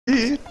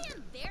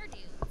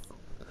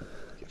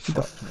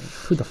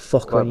Who the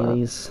fuck are any of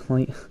these?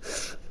 Like,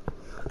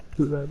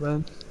 who's that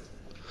man?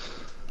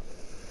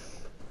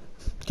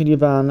 can you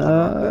ban?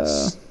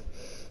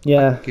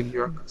 Yeah.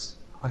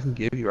 I can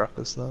give you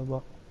Ruckus though,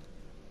 but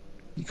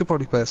you could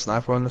probably play a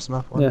sniper on this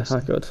map. Yeah, I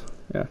could.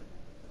 Yeah.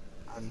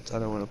 And I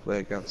don't want to play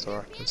against the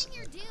Ruckus.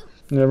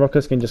 Yeah,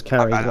 Ruckus can just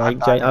carry.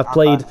 I've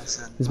played.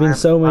 There's been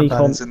so many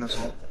comp.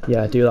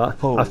 Yeah, do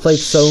that. I've played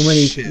so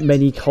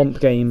many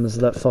comp games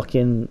that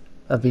fucking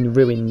have been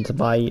ruined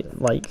by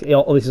like.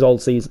 This is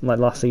old season, like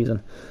last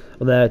season.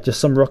 But they're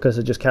just some Ruckus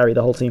that just carry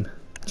the whole team.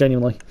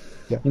 Genuinely.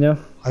 Yeah. You know.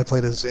 I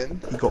played a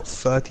Zin. He got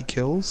 30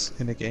 kills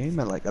in a game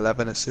and like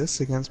 11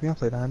 assists against me. I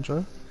played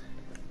Andrew,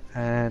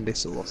 and they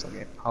still lost that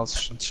game. I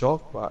was in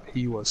shock, but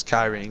he was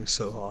carrying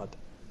so hard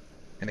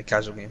in a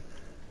casual game.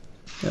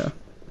 Yeah.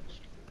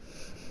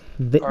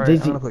 Alright, I'm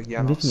gonna put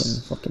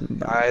Janos.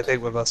 Fucking I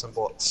think we're some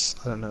bots.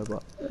 I don't know,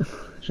 but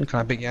can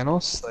I pick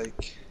Janos?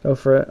 Like, go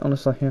for it.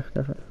 Honestly, yeah,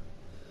 go for it.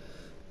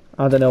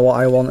 I don't know what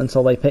I want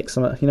until they pick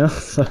something, you know.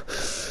 So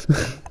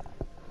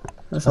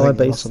that's how I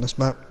base. On this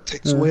map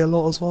takes away a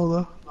lot as well,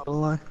 though. Not gonna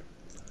lie.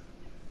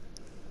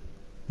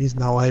 He's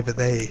now either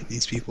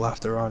these people have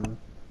to run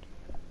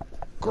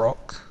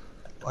Grok.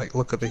 Like,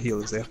 look at the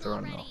healers they have to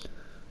run now.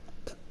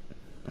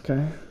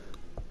 Okay.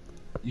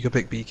 You can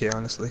pick BK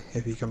honestly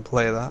if you can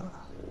play that.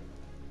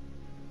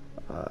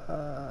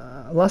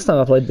 Last time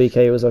I played BK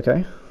it was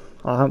okay.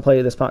 I haven't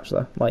played this patch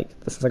though, like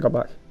since I got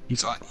back.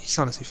 He's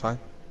honestly fine.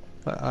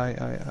 But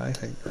I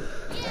think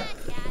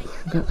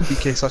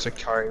BK is such a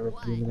carry with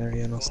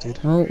Luminary and us, dude.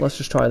 Well, let's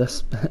just try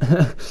this.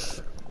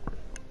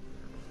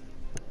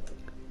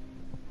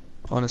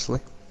 Honestly.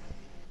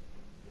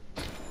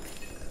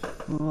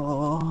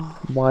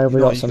 Why have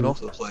we got some? You can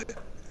also play.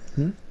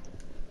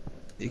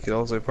 You could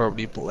also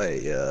probably play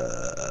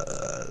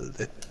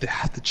they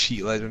have the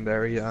cheat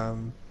legendary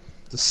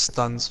the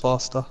stuns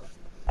faster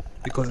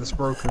because it's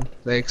broken.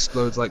 They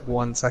explode like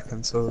 1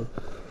 second, so.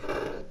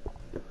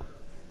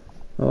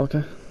 Oh,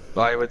 okay.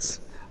 But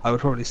I would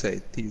probably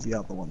say he's the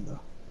other one though.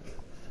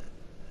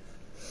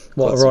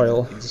 What, a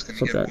royal?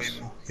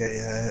 Subjects.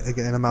 Yeah,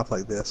 again in a map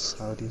like this,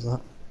 I would use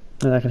that.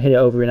 And I can hit it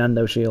over in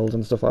Ando shield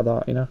and stuff like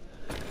that, you know.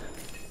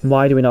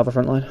 Why do we not have a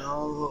front line?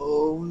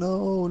 No.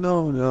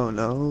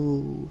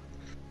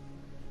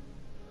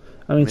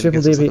 I mean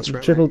triple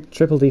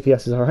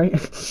DPS is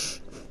alright.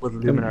 With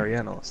Luminary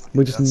Enos.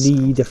 We just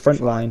need a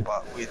front line.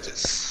 But we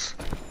just...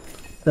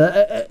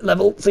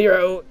 level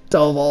 0,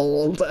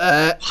 doubled.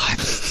 Why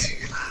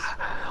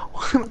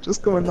not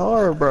just go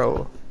Nara,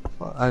 bro?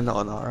 Well, I'm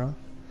not Nara.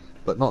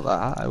 But not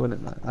that, I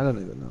wouldn't know. I don't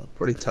even know.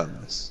 Probably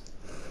Terminus.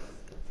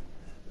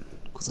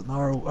 Because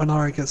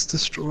Nara gets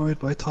destroyed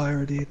by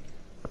Tyra, dude.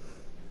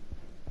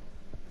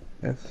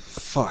 Yeah,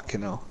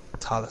 fucking hell.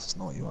 Talus is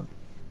not what you want.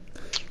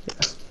 Yeah.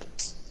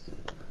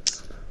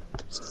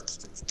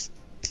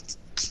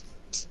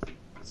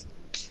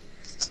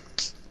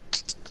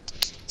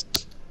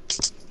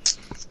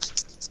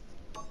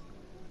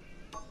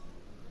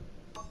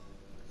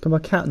 But my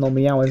cat will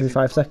meow every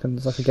 5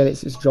 seconds. I forget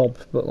it's its job,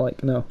 but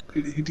like, no.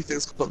 Who do you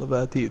think's got the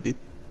bad team, dude?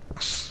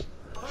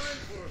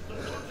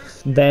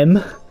 Them.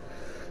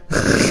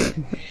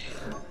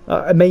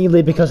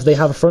 Mainly because they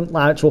have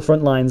actual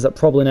front lines that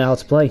probably know how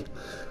to play.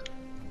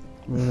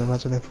 I mean,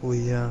 imagine if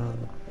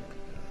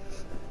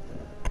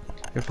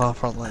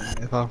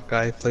our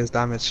guy plays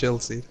damage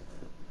shield seed.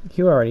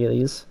 Who are any of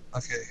these?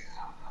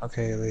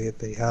 Okay,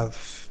 they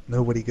have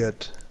nobody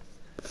good.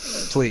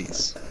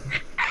 Please.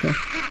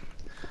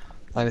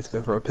 I need to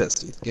go for a piss,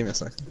 dude. Give me a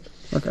second.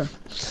 Okay.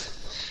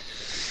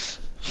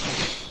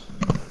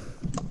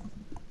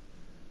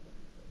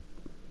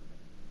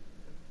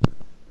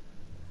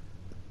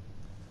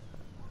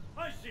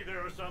 I see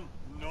there are some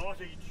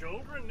naughty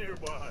children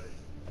nearby.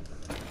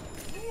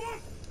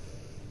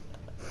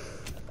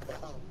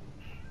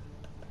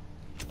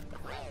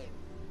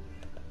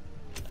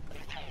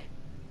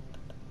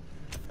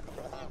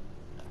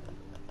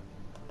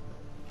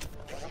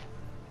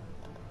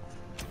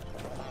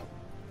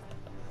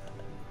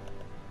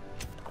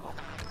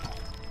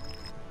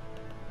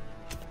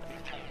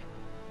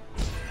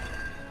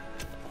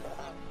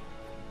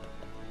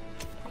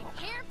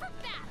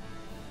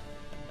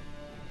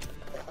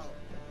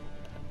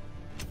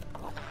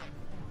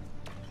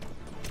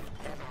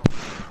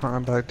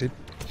 I'm back, dude.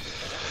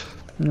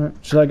 Right.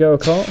 Should I go a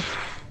call?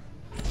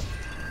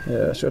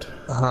 Yeah, I should.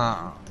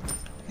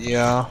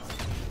 Yeah.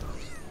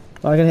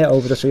 I can hit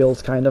over the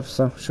shields, kind of,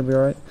 so should be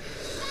alright.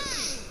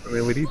 I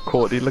mean, we need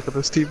Courtney. Look at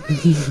this team.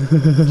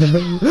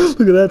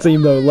 Look at that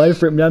team, though. Life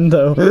from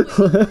Nando.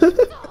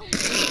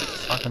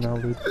 Fucking hell,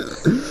 dude.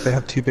 They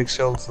have 2 big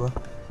shields, though.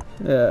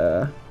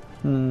 Yeah.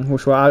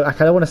 Which one? I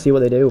kind of want to see what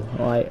they do.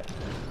 Like.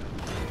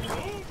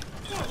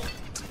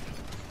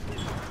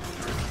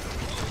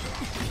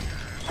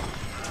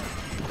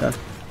 Okay.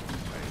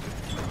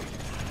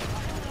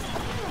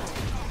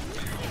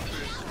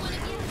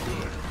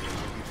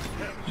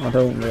 I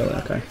don't really.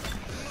 Okay.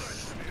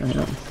 Hang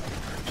on.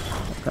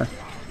 Okay.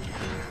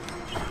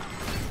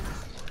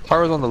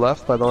 Tyra's on the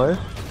left, by the way.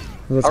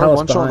 There's a Talus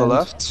one shot on the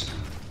behind. left.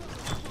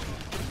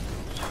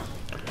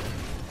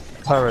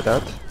 Tyra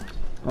dead.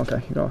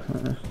 Okay, you go.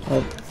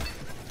 Oh.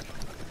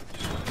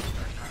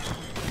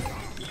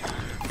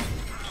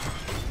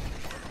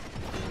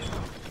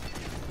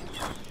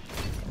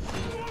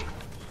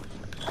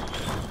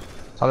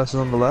 Talus is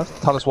on the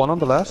left. Talus 1 on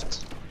the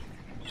left.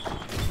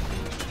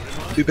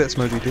 2 bits,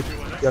 Moji, dude.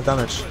 You have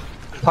damage.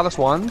 Talus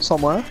 1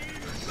 somewhere.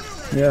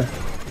 Yeah.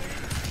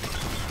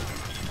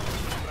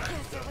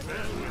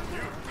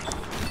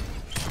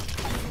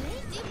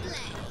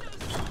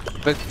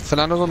 But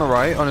Fernando's on the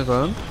right, on his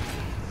own.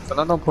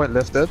 Fernando on point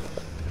lifted.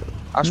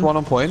 Ash 1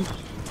 on point.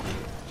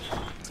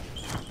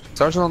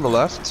 Sergeant on the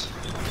left.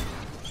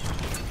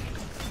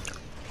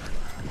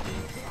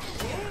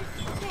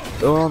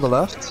 Owen on the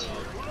left.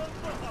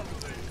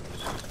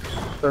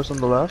 There's on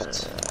the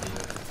left.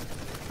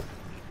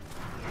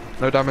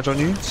 No damage on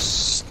you.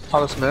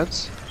 Talus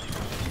mids.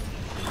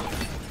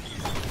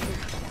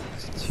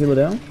 Heal it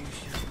down.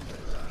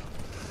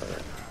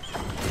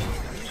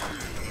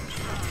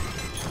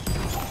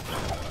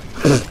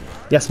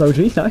 Yes,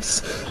 Moji,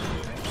 nice.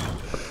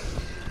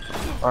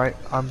 Alright,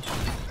 I'm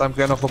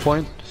getting off the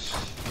point.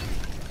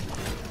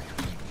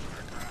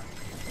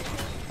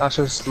 Ash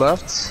is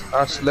left.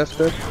 Ash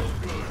lifted.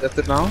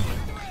 Lifted now.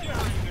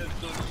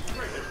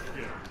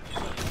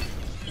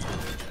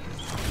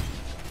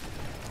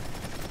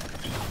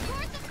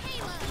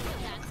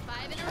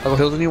 I will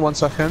heal in you 1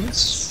 second.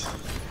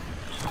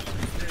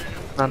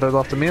 Nando's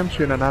after me, I'm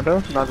shooting at Nando.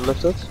 Nando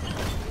lifted.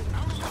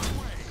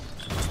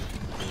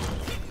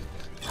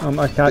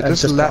 I can't.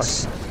 It's just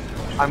less.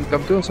 I'm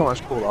doing so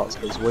much pull outs,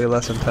 but it's way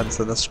less intense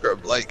than a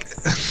scrub. Like.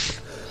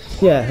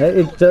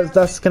 Yeah,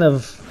 that's kind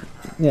of.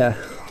 Yeah.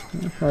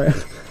 Alright.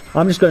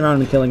 I'm just going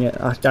around and killing it.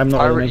 I'm not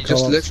Tyra, really you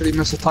just literally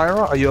missed a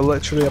Tyra? Are you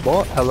literally a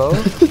bot? Hello?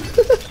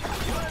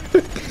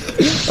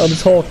 I'm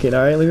talking,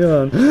 alright? Leave me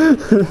alone.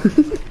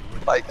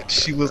 Like,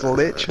 she was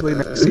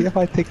literally. See, if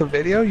I take a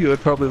video, you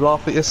would probably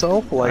laugh at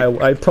yourself. Like,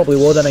 I probably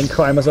would and then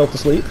cry myself to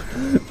sleep.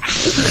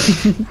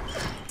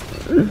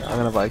 I'm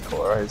gonna buy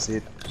core, I see.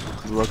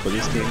 Look at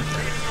this game.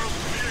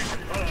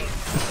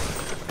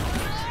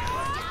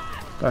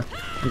 Okay,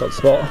 I got the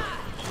spot.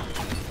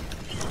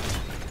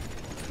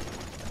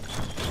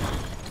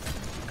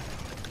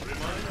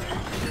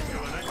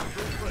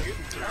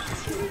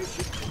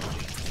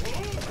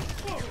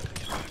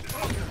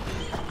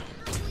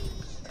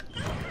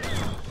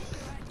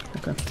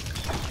 Okay.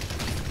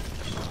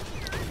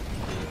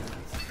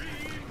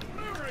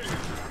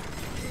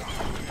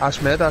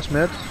 Ash mid, Ash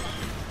mid.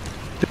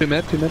 2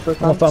 mid, 2 mid.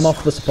 I'm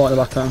off the support in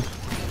the background.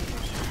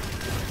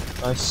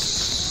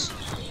 Nice.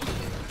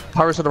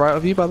 Tyra's to the right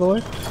of you, by the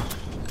way.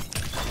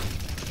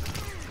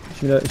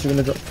 She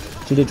gonna drop.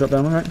 She did drop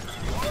down, alright?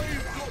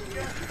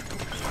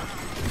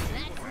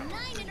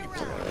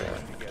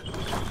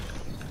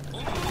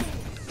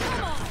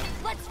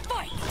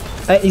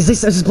 Is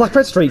this Black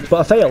Red Streak, but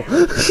I fail?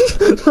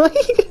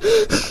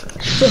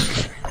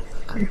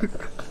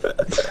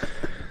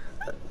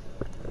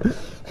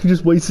 You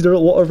just wasted her.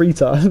 What a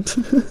retard.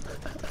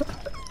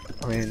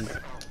 I mean,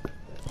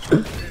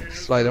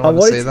 so I don't want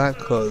to say that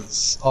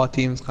because our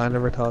team's kind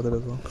of retarded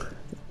as well.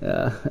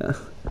 Yeah.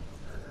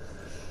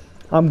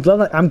 I'm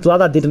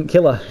glad I didn't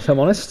kill her. If I'm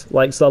honest,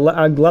 like, so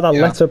I'm glad I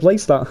let her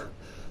place that.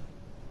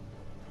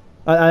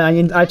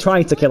 I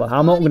tried to kill her.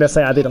 I'm not gonna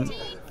say I didn't,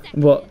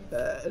 but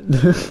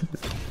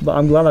but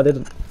I'm glad I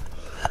didn't.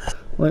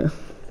 Like,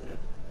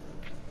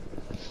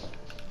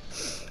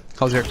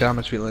 how's your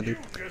damage feeling, dude?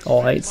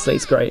 oh,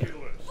 it's great.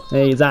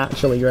 It's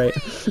actually great.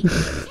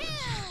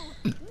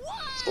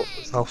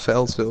 That's how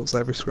fails feels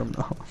every scrum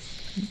now.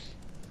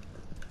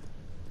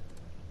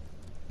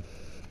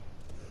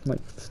 Like,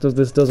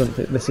 this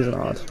isn't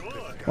hard.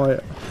 Oh yeah.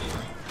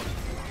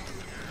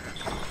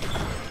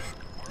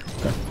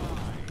 Okay.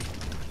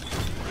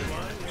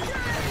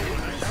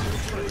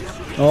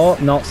 Oh,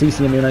 not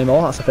CC immune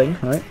anymore, that's the thing,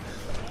 right?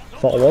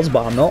 Thought I was,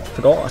 but I'm not.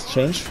 Forgot, that's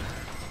changed.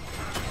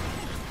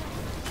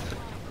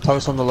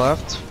 Toast on the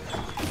left.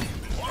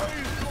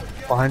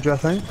 Behind you, I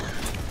think.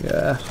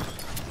 Yeah.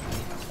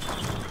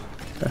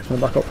 Okay, I'm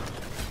gonna back up.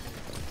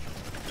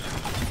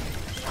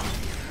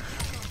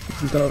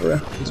 He's gone over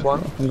here. He's one.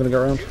 I'm gonna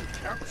go around.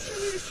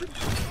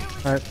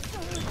 Alright.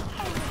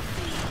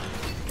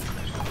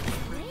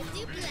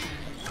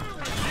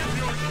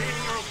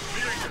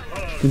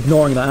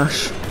 Ignoring that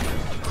Ash.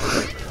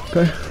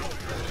 Okay.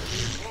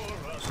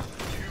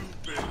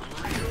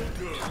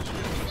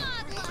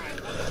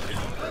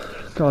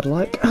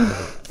 Godlike.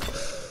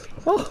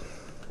 Oh.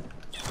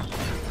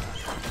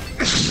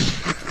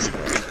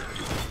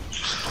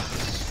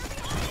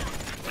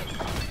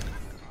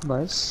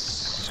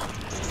 Nice.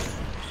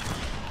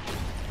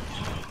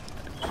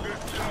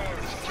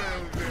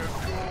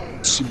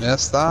 She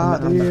missed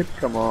that, dude.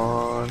 Come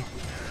on.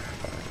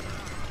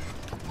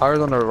 Tyra's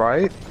on the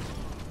right.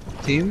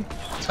 Team,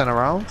 turn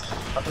around.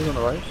 Tyra's on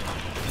the right.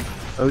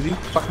 Moji,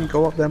 fucking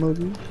go up there,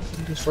 Moji.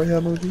 Destroy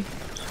her, Moji.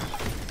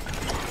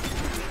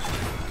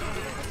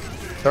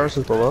 Tyra's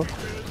is below.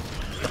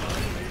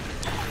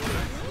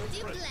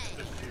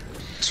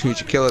 Dude,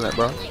 you're killing it,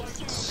 bro.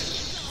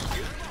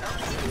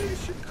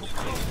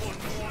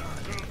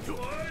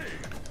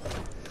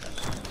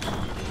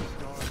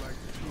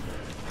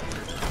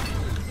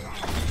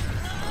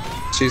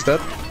 She's dead.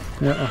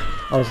 Yeah,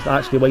 I was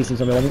actually wasting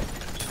something on it.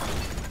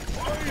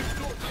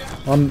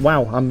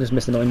 Wow, I'm just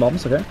missing annoying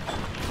mobs, okay.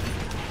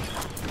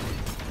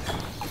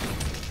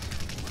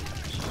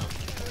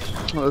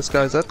 Well, this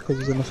guy's dead because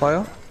he's in the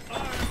fire.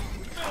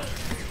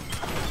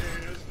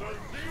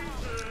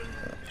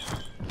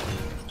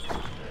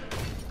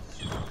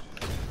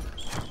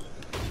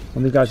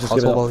 And these guys just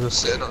give it up.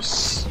 Just sitting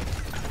us.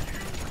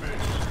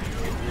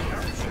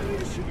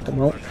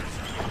 Well,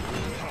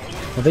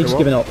 have they just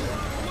given up?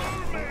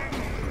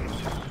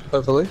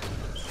 Hopefully.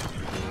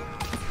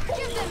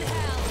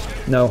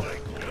 No.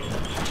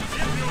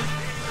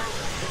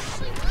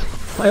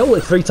 I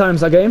ulted 3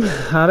 times that game.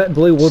 I bet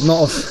Blue would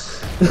not have.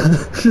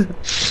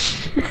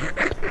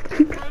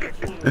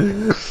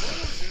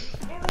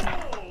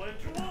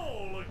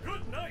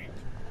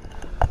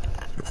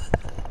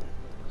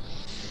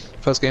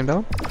 First game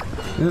down.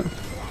 Yeah.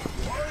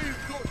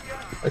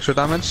 Extra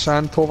damage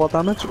and 12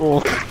 damage.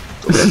 Oh.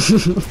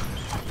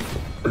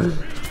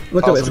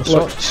 Look at it.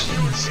 Look.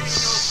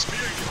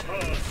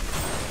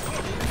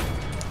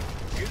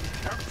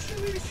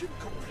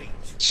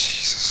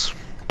 Jesus.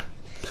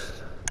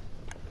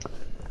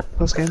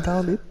 First game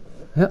down, dude.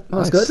 Yeah,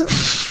 that's good.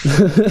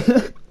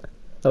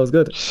 That was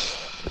good.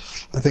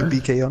 I think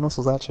BK on us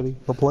was actually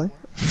the play.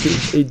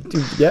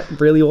 Yeah,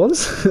 really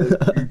was.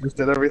 You just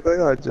did everything.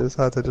 I just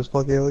had to just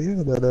plug you,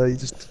 and then you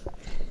just.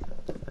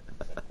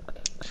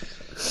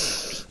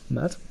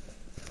 Mad.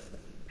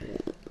 I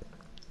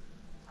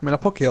mean, I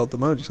poke healed the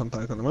emoji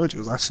sometimes, and the emoji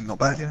was actually not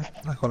bad, yeah.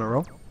 Like on a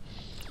roll.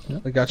 Yeah.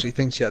 Like, actually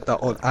thinks she had that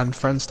odd and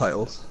friends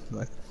titles.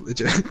 Like,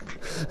 legit.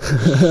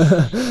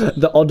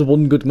 The odd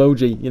one good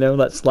emoji, you know,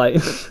 that's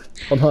like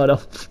unheard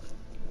of.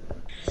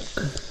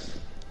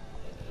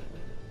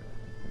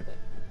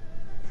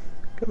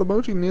 Get the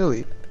emoji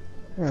nearly.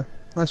 Yeah,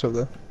 nice job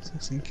though.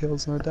 16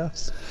 kills, no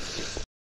deaths.